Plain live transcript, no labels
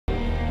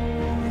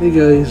Hey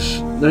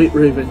guys, Night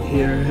Raven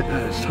here,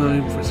 and it's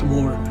time for some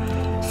more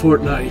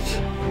Fortnite.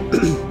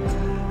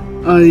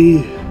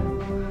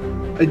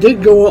 I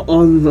did go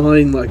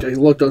online, like I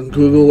looked on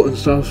Google and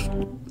stuff,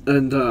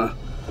 and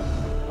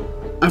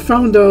I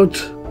found out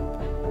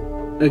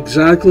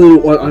exactly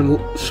what I'm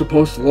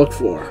supposed to look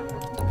for.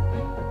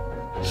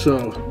 So,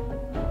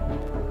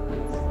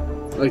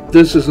 like,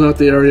 this is not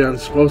the area I'm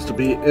supposed to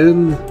be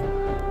in.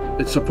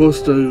 It's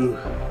supposed to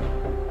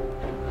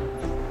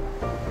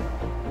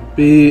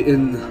be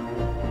in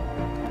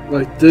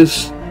like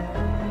this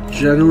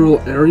general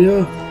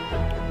area.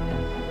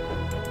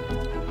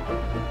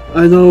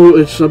 I know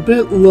it's a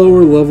bit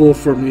lower level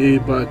for me,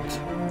 but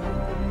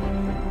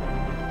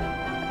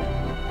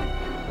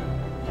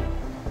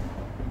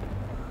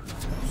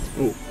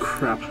oh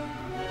crap.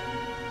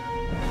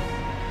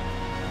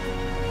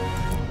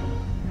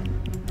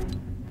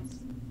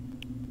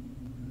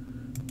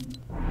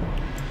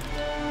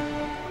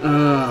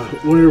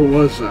 Where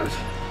was that?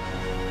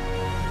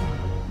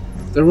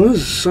 There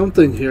was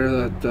something here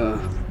that,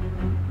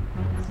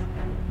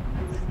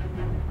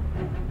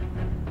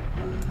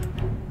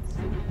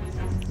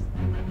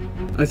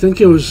 I think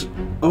it was,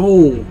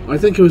 oh, I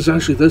think it was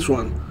actually this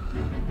one.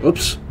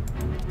 Oops.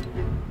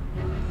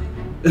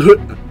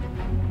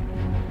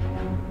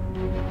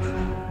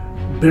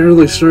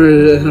 Barely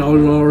started and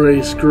I'm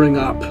already screwing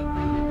up.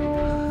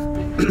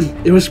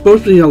 It was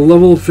supposed to be a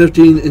level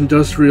 15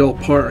 industrial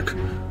park.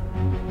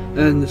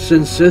 And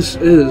since this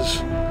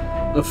is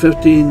a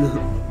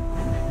 15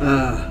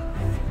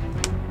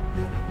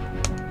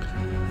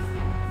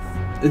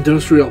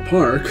 industrial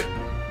park,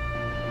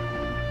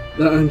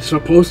 that I'm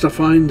supposed to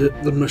find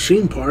the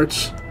machine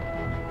parts,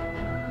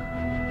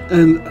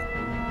 and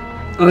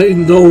I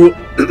know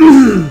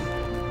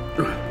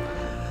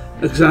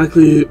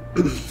exactly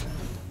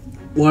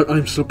what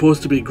I'm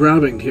supposed to be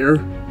grabbing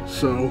here,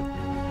 so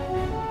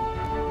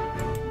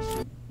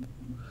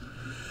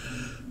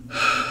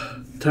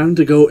time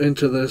to go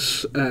into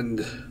this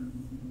and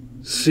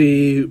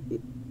see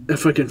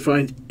if I can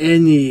find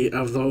any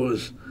of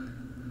those.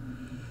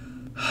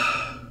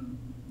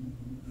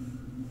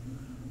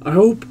 I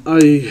hope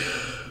I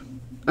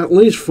at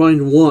least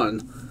find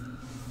one.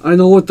 I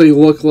know what they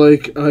look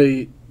like.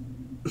 I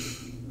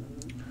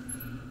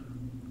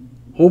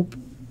hope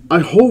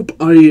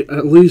I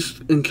at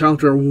least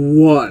encounter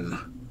one,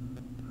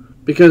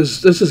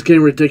 because this is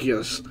getting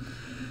ridiculous.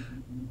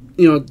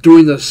 You know,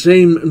 doing the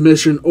same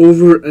mission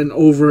over and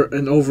over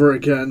and over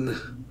again,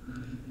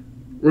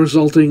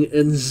 resulting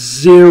in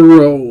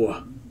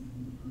 0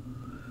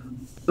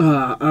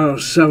 out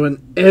of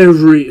 7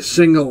 every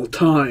single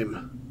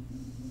time.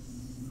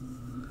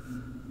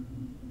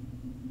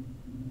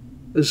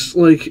 It's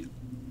like,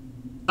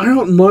 I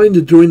don't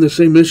mind doing the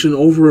same mission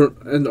over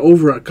and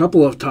over a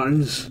couple of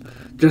times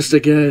just to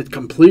get it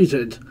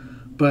completed,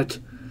 but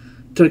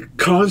to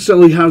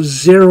constantly have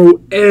 0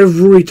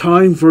 every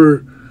time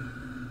for,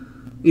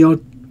 you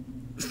know,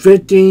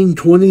 15,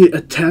 20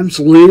 attempts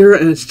later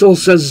and it still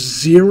says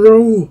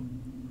 0?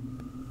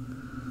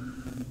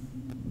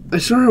 I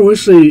sort of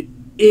wish they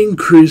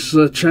increased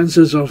the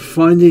chances of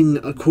finding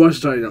a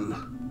quest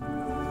item.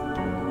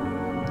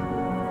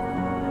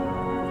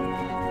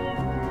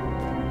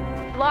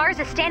 Lars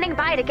is standing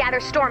by to gather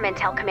storm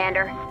intel,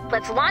 Commander.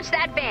 Let's launch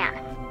that van.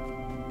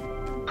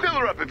 Fill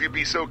her up if you'd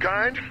be so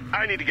kind.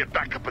 I need to get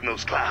back up in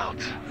those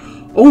clouds.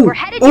 Oh, we're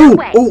headed your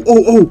way.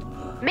 Oh.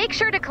 Make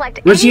sure to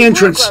collect Where's any the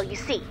entrance? glow you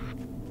see.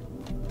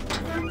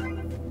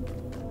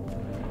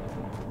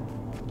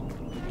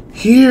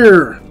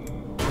 Here.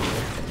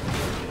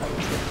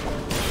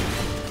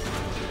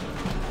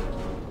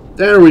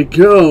 There we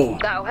go.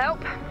 That'll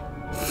help.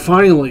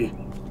 Finally.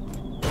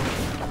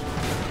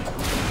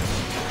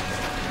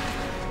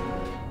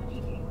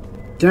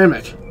 Damn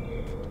it.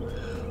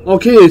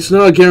 Okay, it's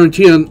not a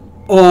guarantee on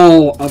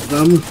all of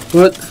them,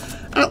 but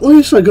at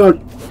least I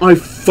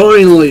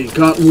finally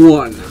got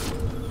one.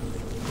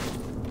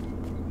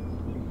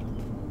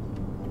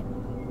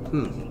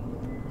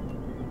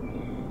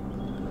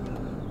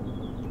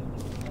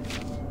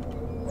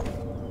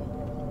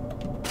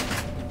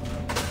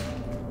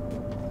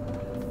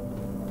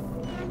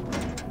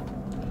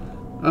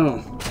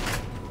 Oh.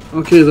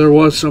 Okay, there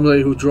was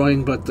somebody who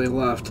joined, but they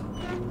left.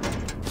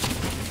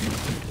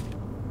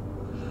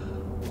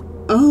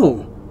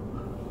 Oh.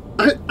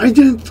 I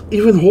didn't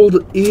even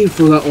hold E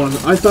for that one.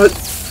 I thought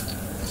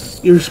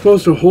you're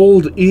supposed to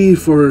hold E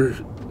for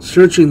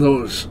searching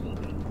those.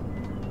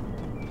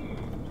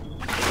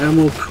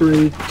 Ammo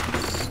crate.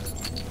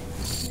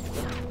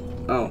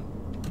 Oh.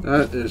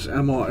 That is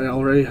ammo I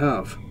already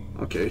have.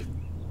 Okay.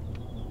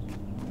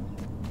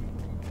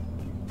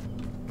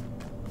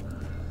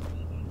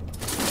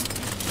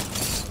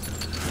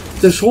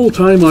 This whole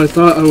time I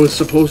thought I was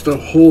supposed to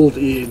hold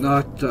E,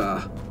 not,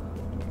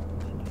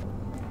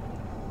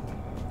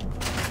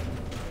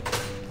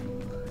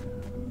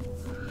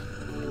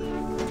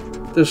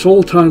 This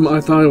whole time I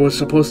thought I was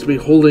supposed to be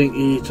holding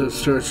E to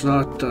search,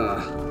 not,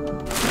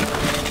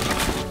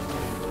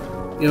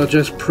 you know,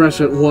 just press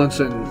it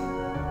once and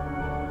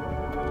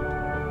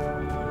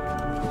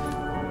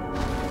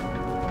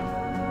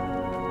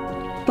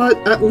But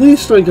at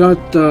least I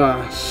got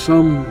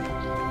some...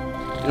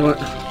 You know what?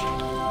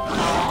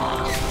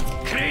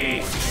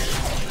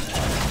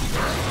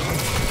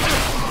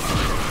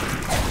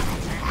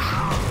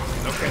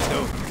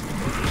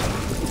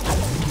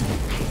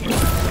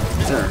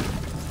 There.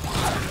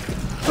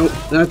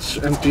 Oh, that's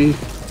empty.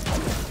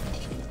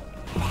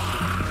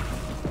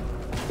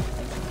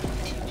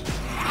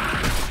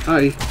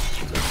 Hi.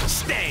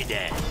 Stay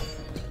dead.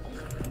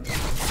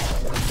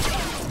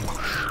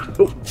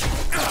 Oh.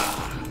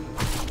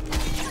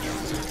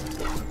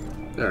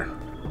 There.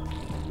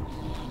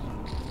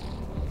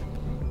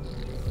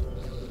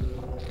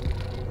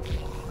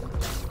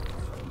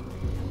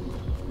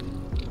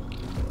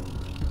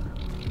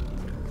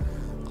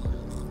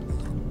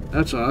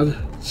 That's odd.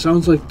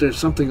 Sounds like there's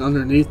something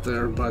underneath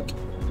there, but...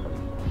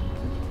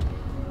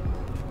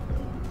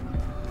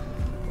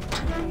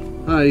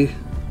 Hi.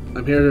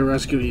 I'm here to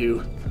rescue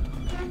you.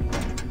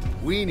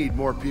 We need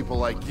more people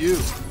like you.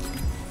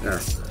 There.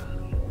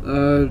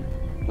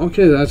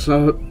 Okay, that's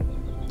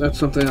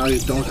something I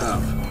don't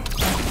have.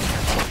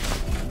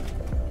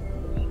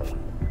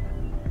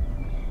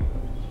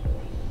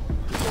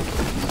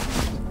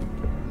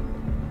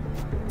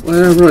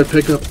 Whenever I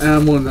pick up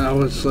ammo now,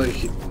 it's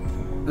like,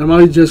 am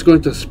I just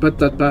going to spit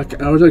that back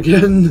out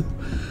again?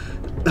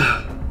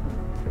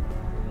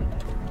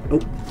 Oh.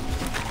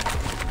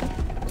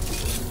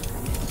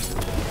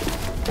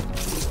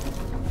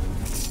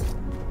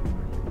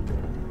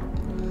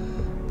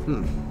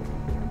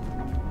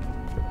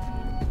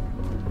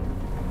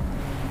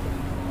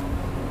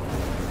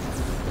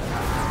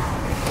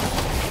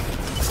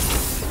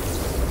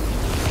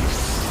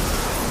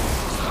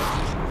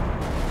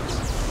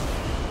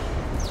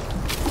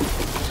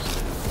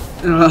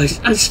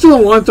 I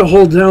still want to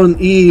hold down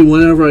E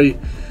whenever I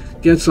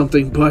get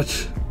something,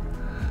 but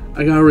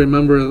I gotta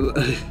remember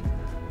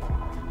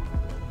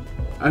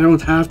I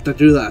don't have to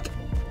do that.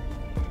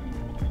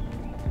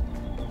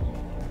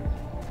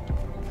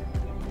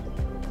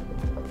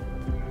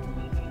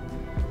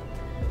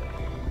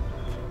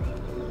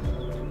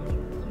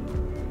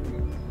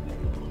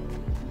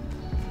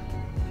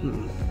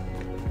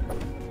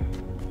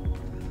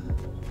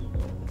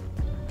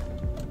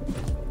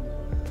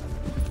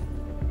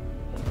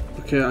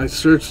 Okay, I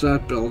searched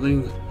that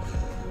building.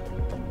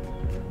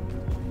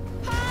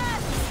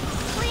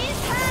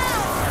 Please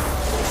help!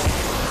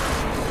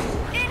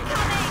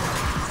 Incoming!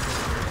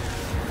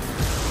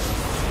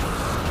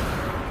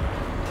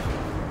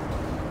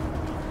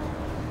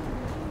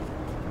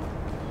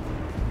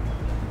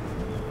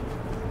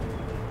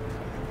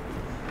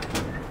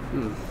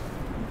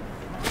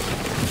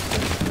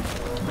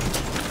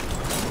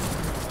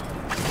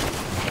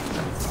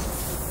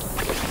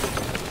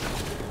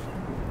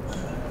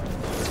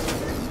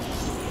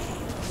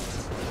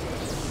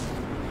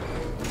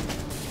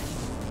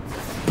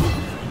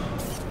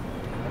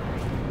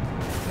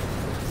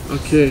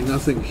 Okay,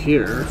 nothing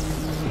here.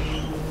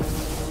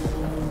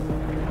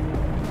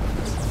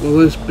 Will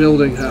this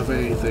building have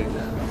anything?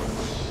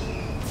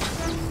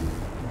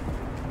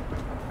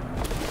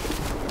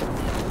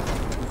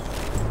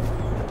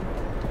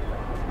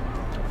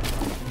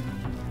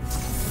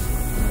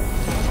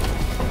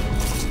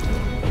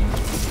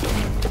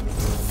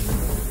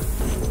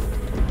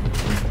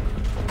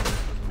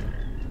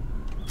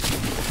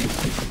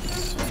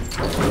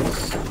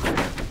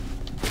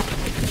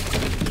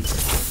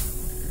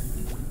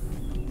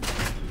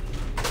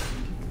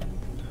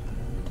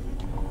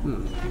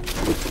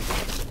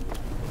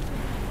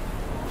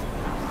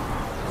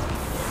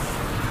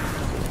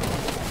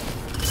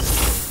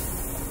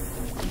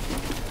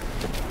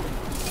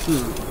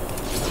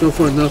 So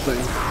far, nothing.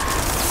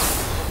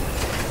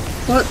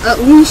 But at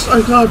least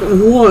I got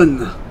one.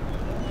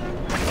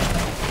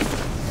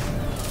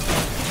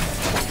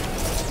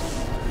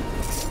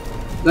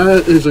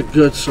 That is a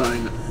good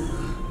sign.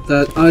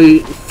 That I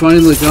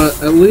finally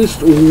got at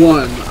least 1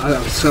 out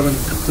of 7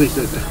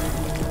 completed.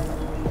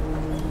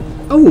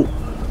 Oh!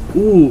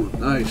 Ooh,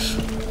 nice.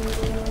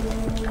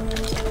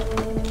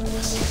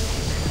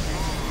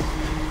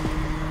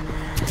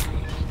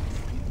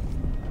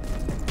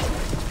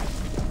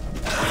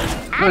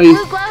 Add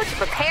blue glow to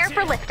prepare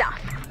for liftoff.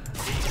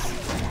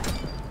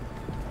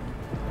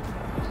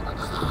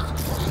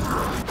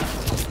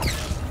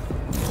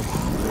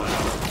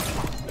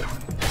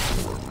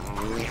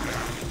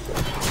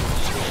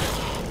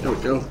 There we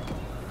go.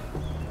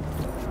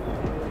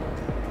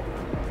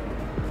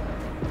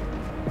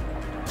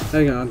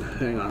 Hang on,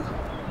 hang on.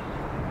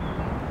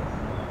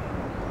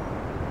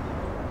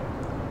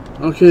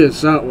 Okay,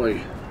 it's that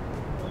way.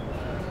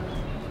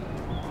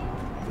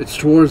 It's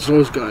towards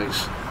those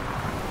guys.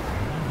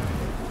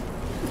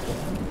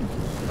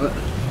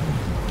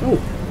 Oh,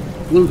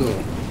 blue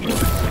glow.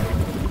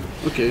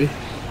 Okay.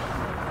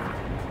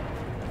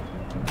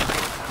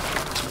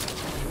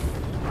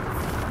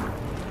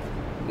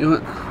 You know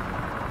what?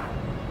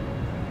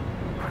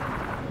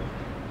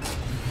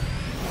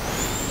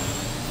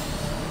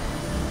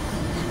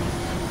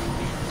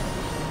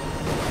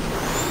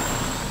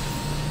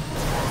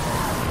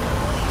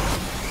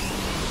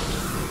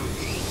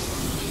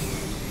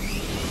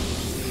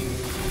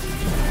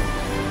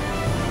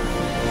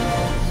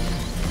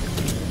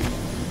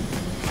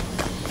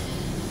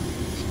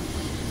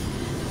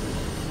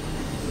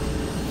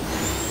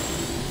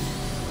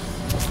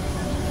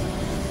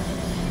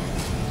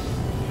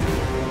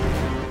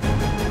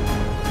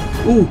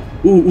 Ooh,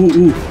 ooh, ooh,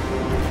 ooh.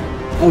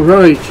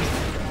 Alright.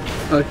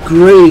 A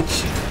great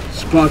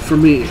spot for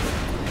me.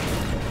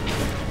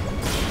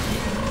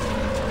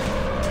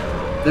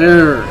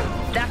 There.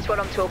 That's what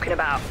I'm talking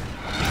about.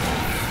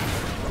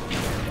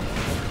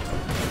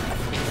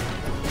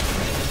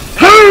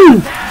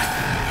 Hey!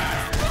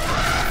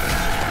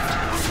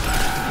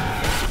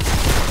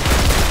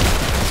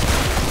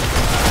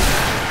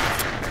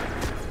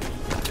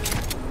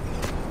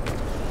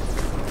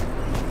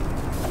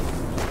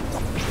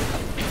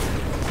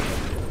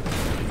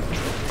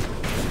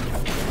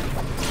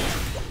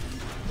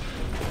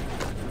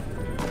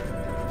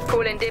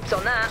 Calling dibs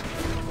on that.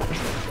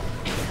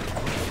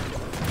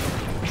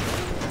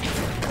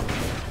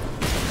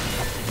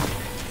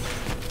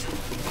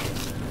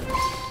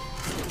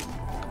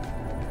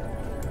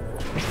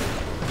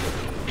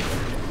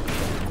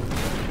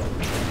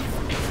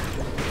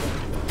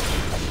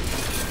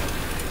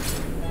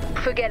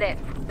 Forget it.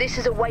 This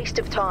is a waste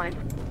of time.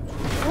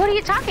 What are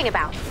you talking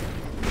about?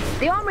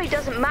 The armory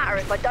doesn't matter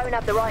if I don't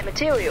have the right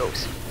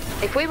materials.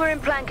 If we were in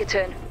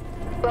Plankerton,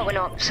 well, we're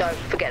not, so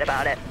forget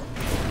about it.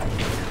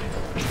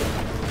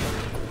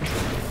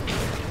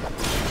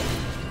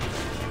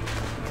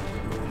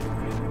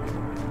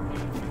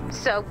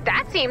 So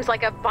that seems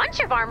like a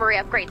bunch of armory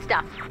upgrade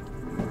stuff.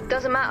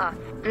 Doesn't matter.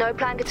 No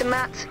Plankerton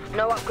mats,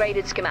 no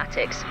upgraded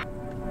schematics.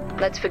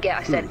 Let's forget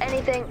I said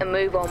anything and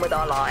move on with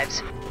our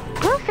lives.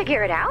 We'll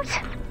figure it out.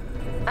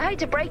 I hate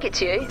to break it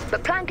to you,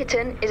 but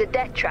Plankerton is a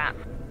death trap.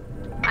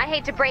 I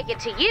hate to break it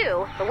to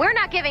you, but we're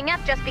not giving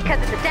up just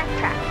because it's a death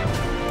trap.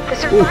 The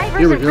Ooh, survivors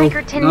here we of go.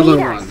 Plankerton Another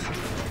need one.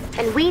 us.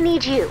 And we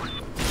need you.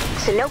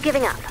 So no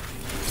giving up.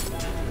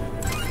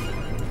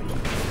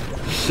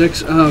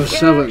 6 out of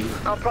 7. Yeah,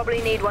 I'll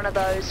probably need one of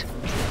those.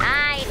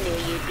 I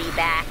knew you'd be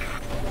back.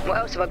 What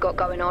else have I got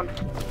going on?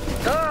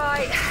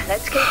 Alright,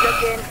 let's keep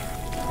looking.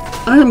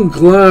 I am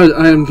glad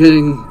I am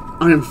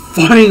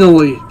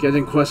finally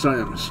getting quest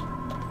items.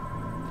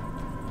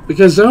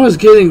 Because that was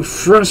getting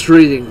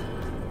frustrating.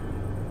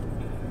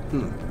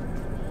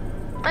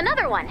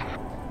 Another one.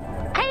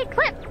 Hey,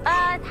 Clip,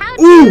 how'd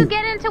Ooh! you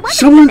get into weapons?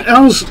 Someone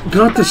else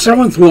got the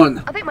 7th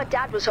one. I think my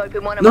dad was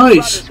hoping one of my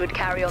Nice. brothers would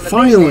carry on the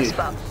Finally. business,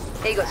 but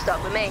he got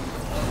stuck with me.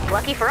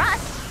 Lucky for us.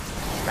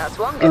 That's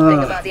one good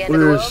thing about the end of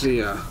the Where's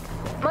world.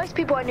 the, Most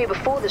people I knew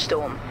before the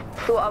storm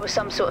thought I was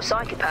some sort of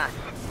psychopath.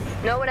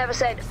 No one ever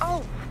said,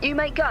 "Oh, you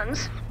make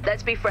guns?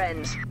 Let's be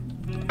friends."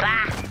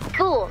 Bah,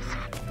 fools.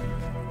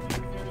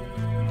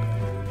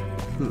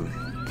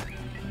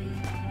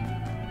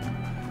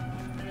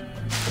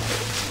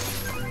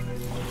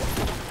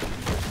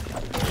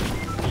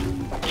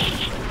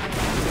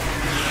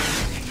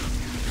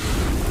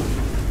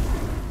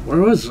 Where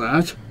was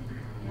that?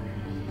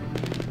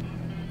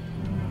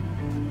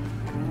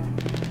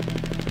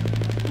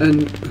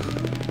 And...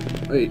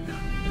 wait.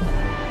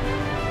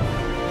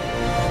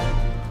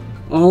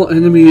 All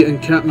enemy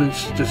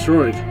encampments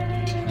destroyed.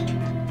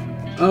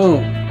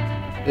 Oh,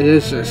 it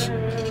is this.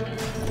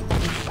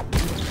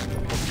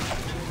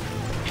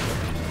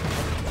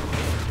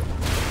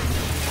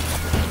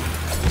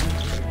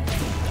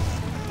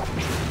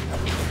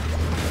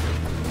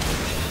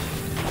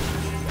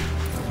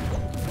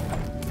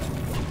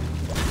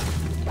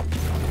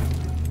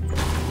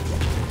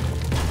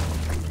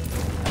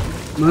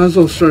 Might as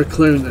well start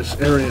clearing this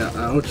area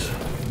out.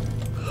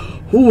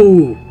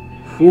 Ooh,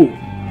 ooh.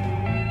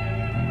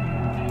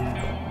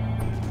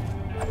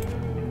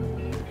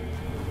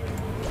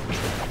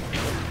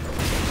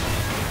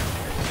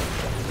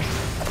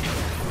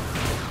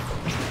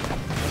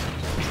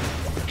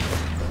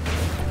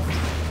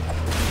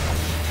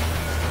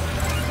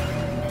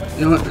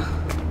 You know what?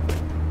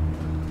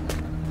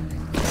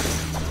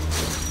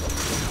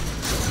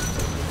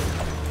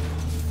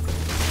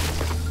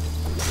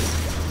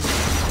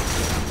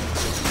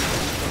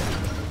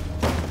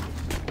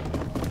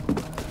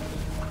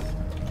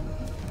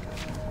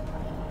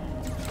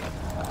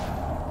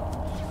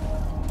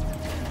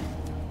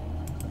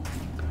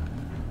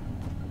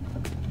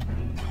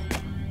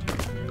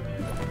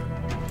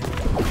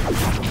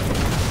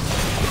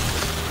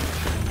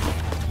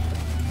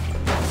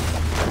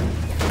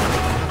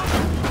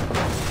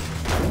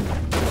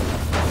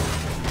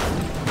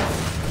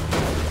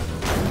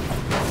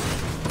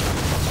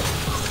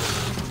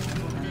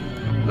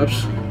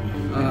 Oops.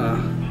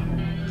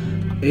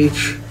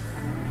 H.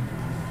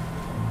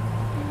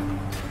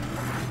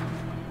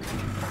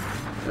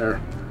 There.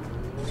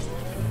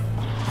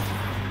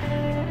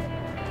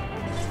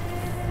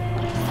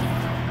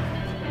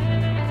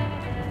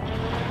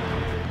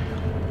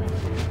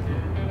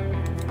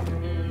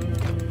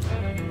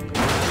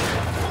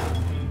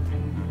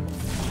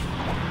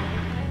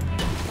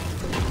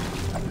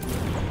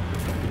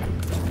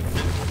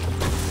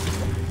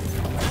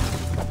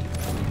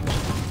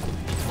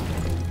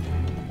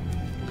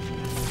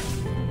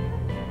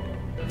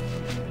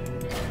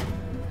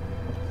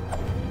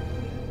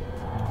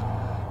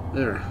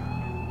 There.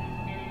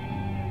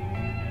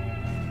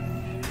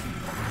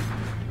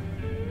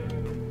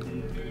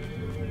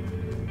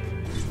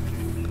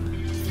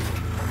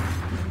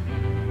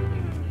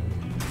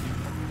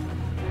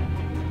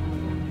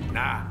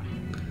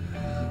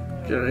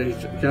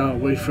 Gotta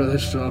wait for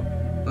this to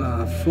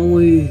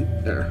fully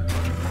there.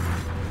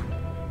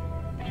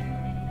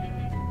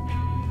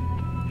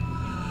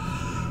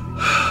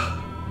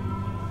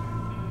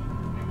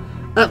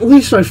 At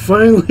least I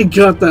finally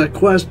got that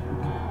quest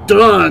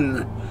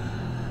done.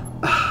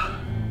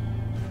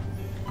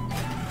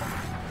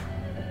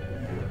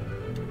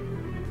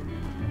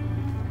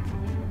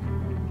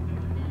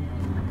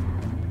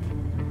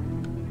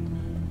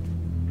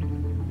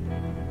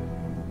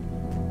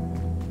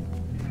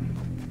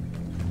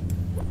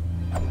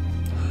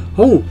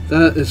 Oh,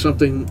 that is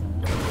something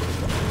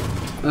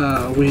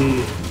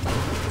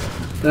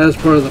that is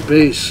part of the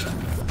base.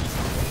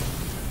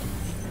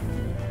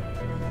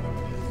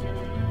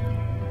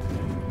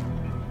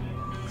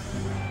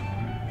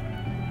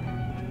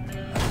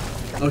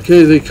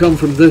 Okay, they come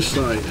from this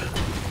side.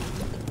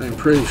 I'm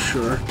pretty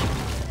sure.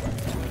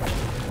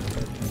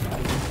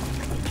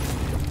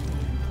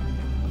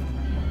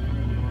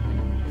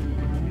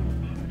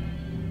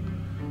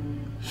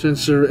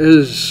 Since there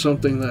is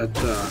something that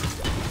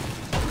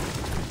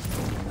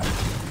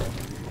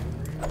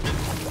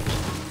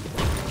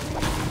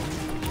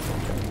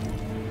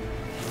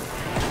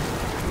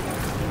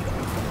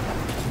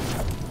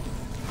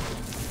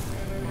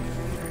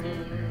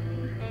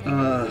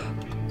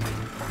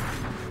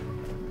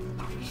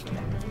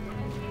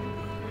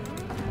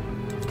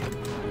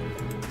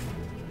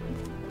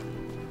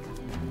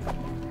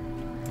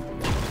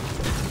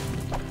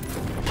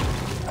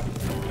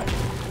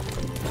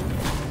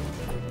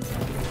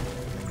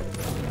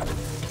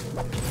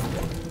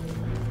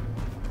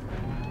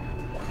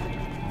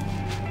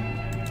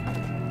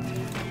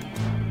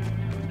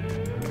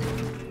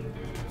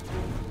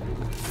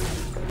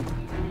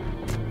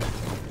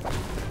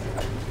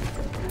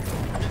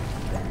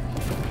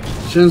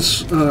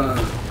since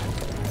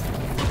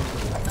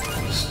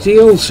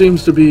steel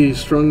seems to be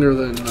stronger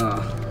than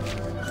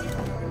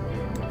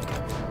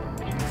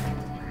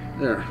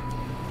there.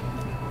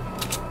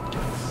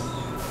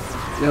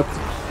 Yep,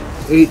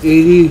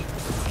 880.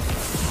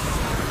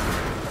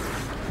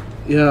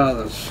 Yeah,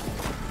 the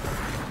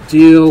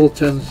steel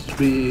tends to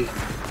be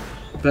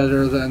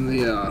better than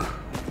the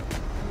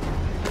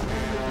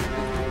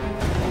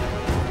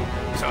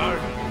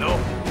Sorry, no.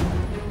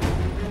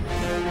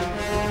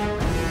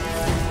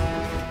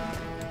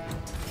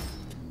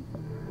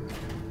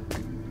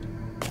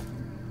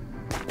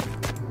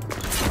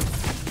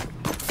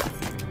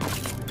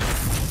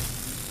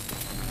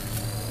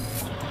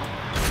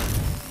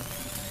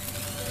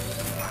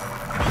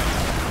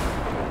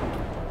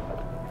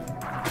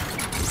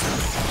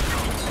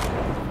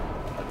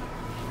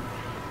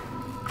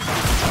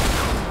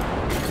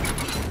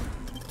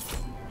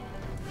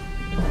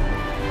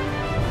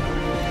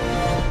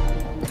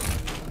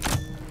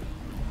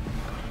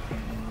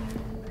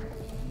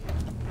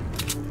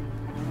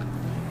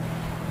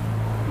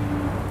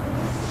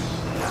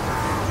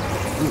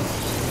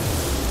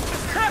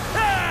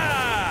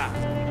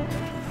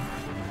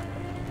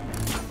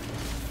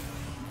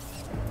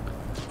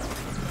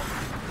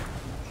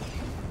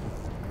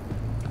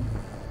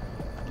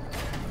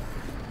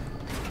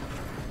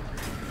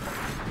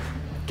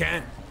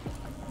 Can.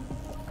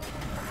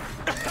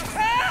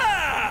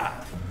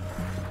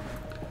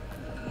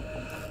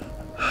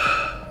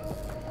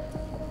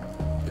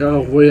 gotta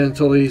wait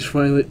until he's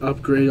finally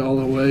upgraded all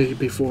the way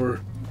before.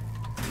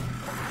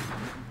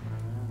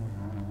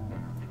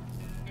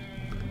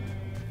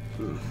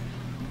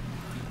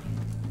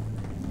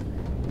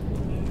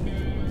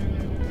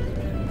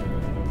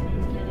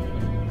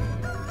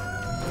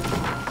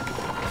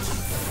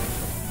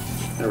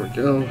 There we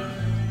go.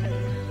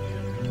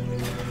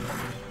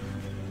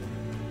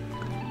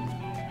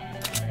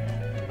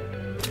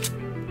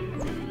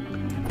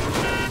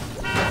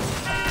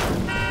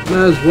 Might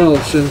as well,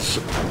 since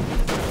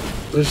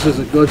this is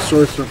a good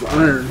source of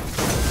iron, or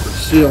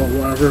steel, or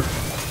whatever.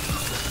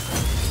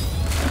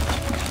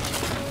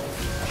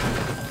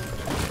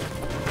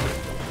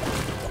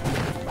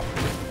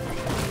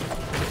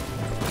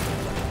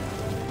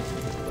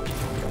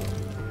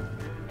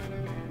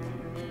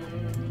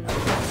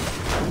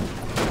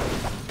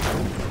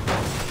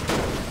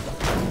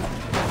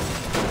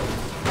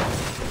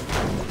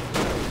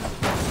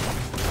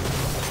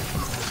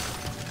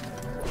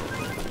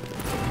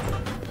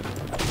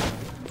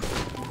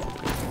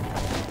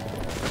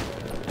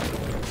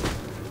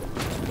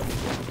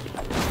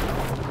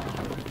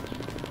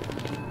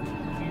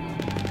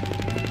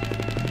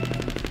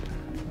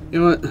 You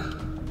know what?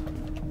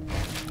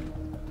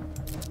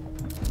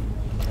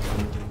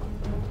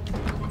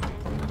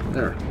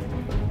 There.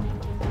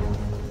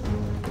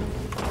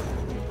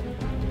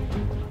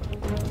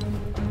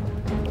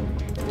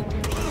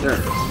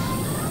 There.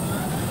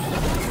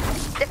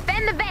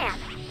 Defend the van.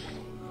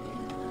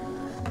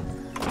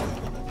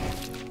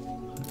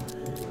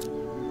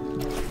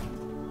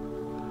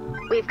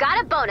 We've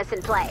got a bonus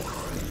in play.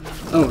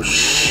 Oh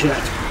shit.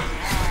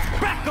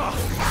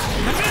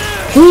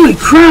 Holy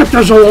crap,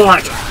 there's a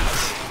lot!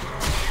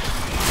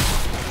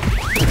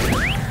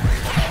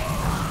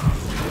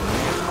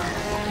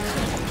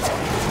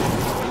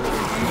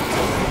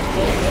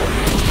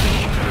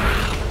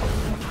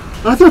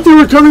 I thought they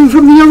were coming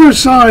from the other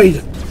side.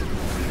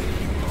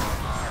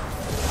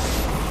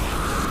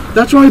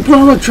 That's why I put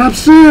all the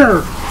traps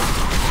there.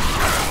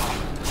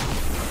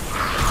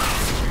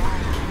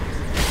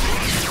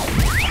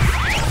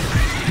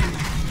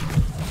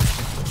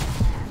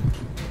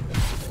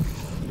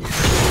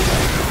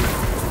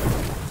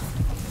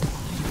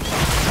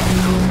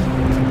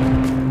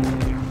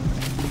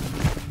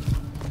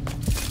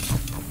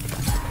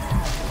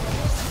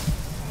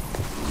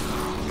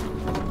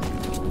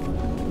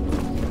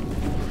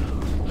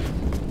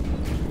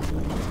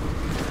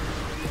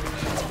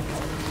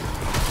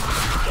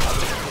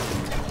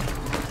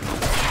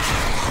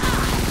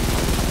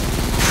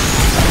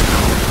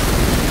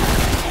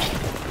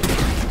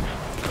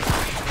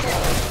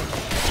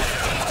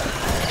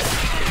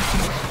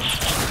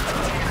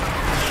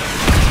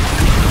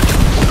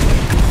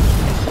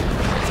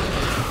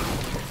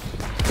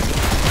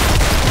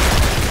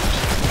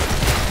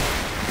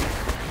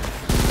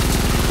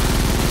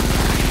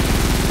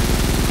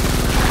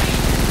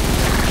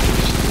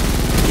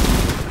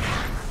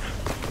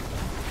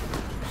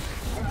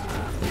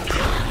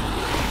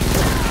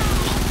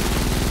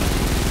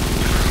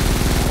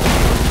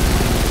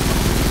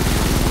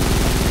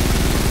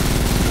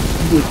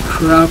 Holy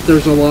crap,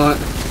 there's a lot.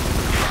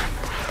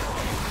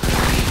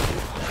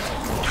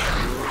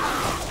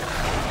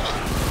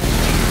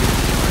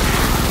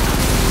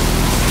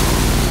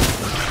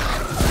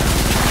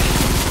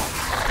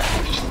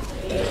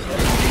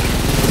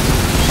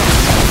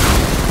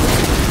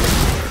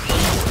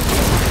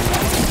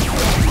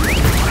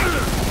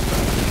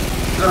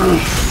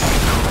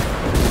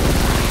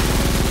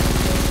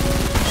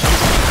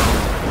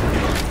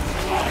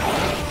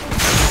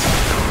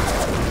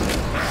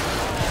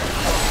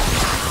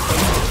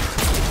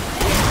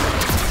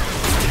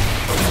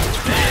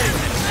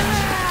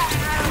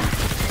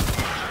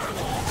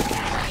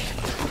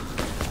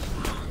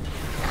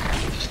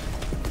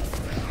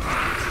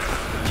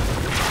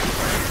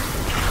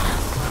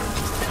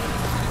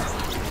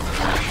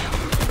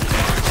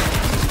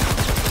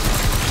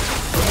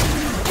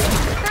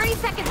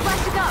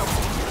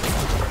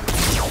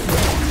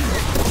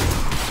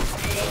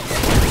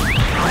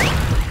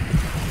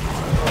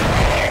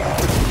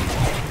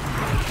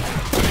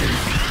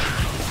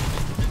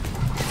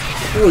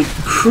 Holy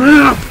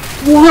crap!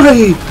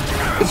 Why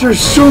is there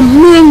so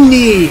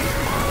many?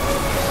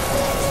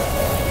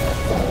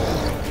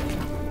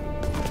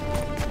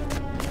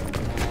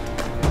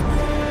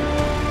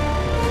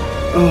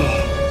 Oh.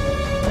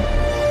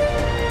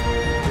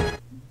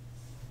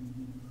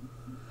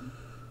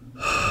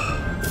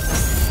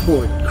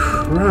 Holy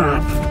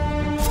crap.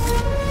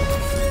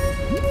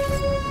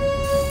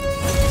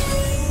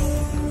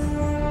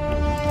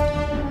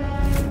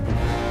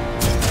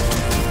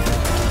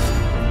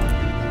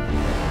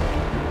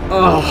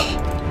 Oh,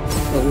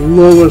 the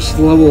lowest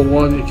level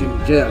one you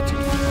can get.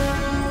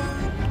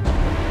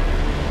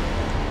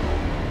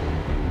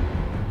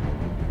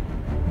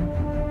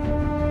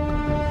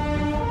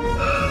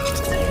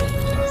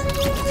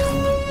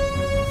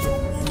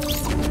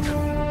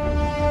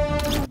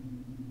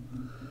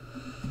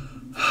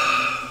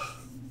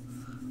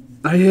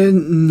 I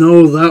didn't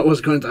know that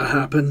was going to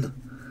happen.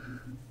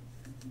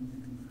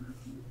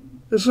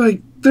 It's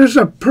like there's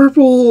a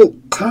purple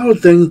cloud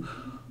thing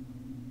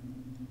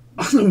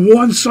on the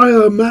one side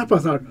of the map. I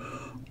thought,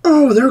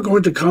 oh, they're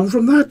going to come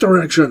from that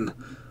direction.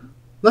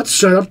 Let's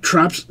set up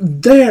traps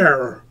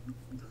there.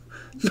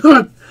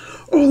 Not,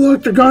 oh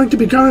look, they're going to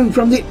be coming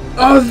from the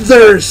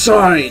other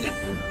side.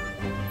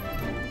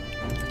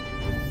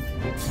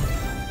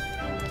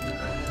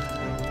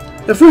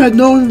 If I had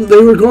known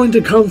they were going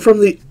to come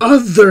from the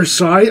other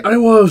side, I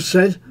would have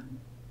said,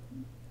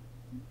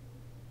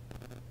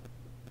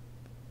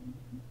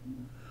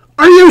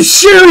 are you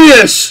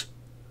serious?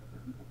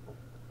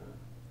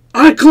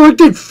 I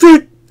collected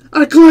 7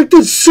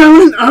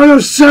 out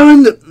of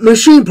 7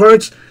 machine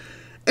parts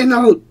in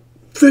a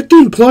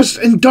 15 plus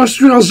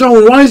industrial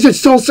zone. Why does it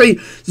still say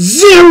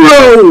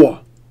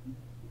 0?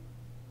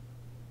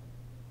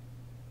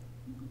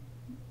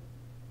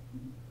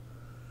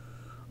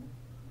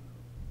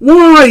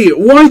 Why?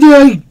 Why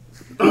did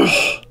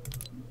I...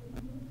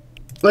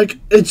 Like,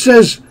 it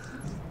says...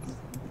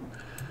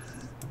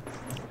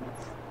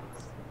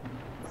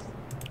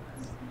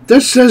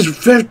 This says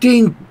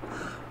 15...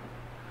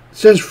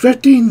 says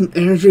 15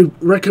 energy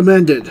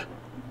recommended.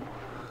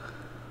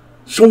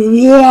 So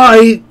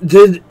why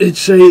did it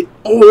say,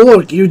 oh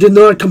look, you did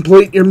not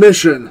complete your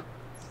mission?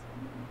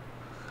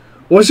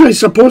 Was I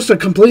supposed to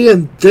complete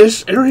in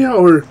this area,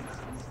 or...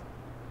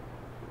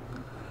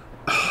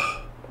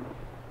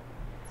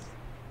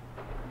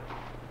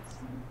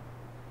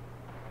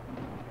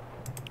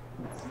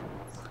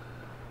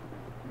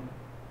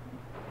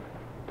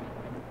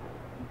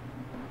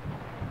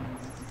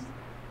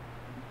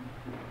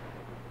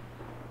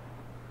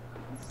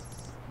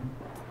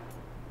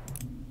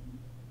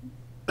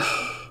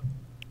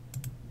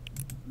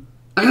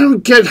 I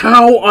don't get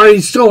how I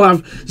still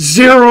have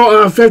 0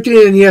 out of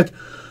 15 and yet,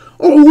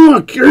 oh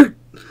look, your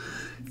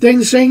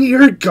thing saying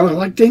you're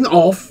collecting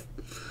all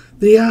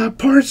the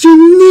parts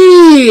you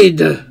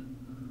need.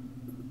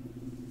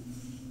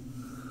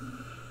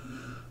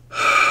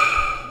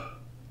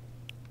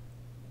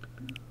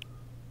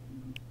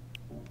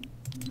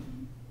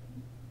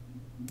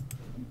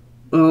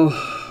 Well,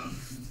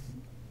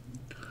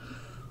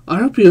 I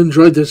hope you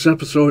enjoyed this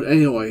episode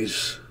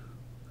anyways.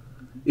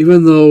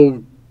 Even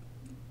though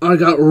I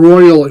got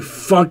royally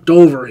fucked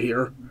over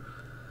here.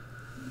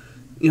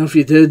 You know, if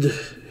you did,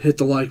 hit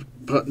the like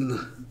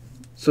button.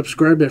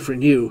 Subscribe if you're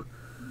new.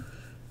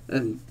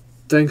 And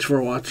thanks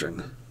for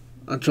watching.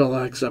 Until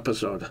the next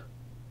episode.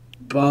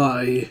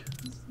 Bye.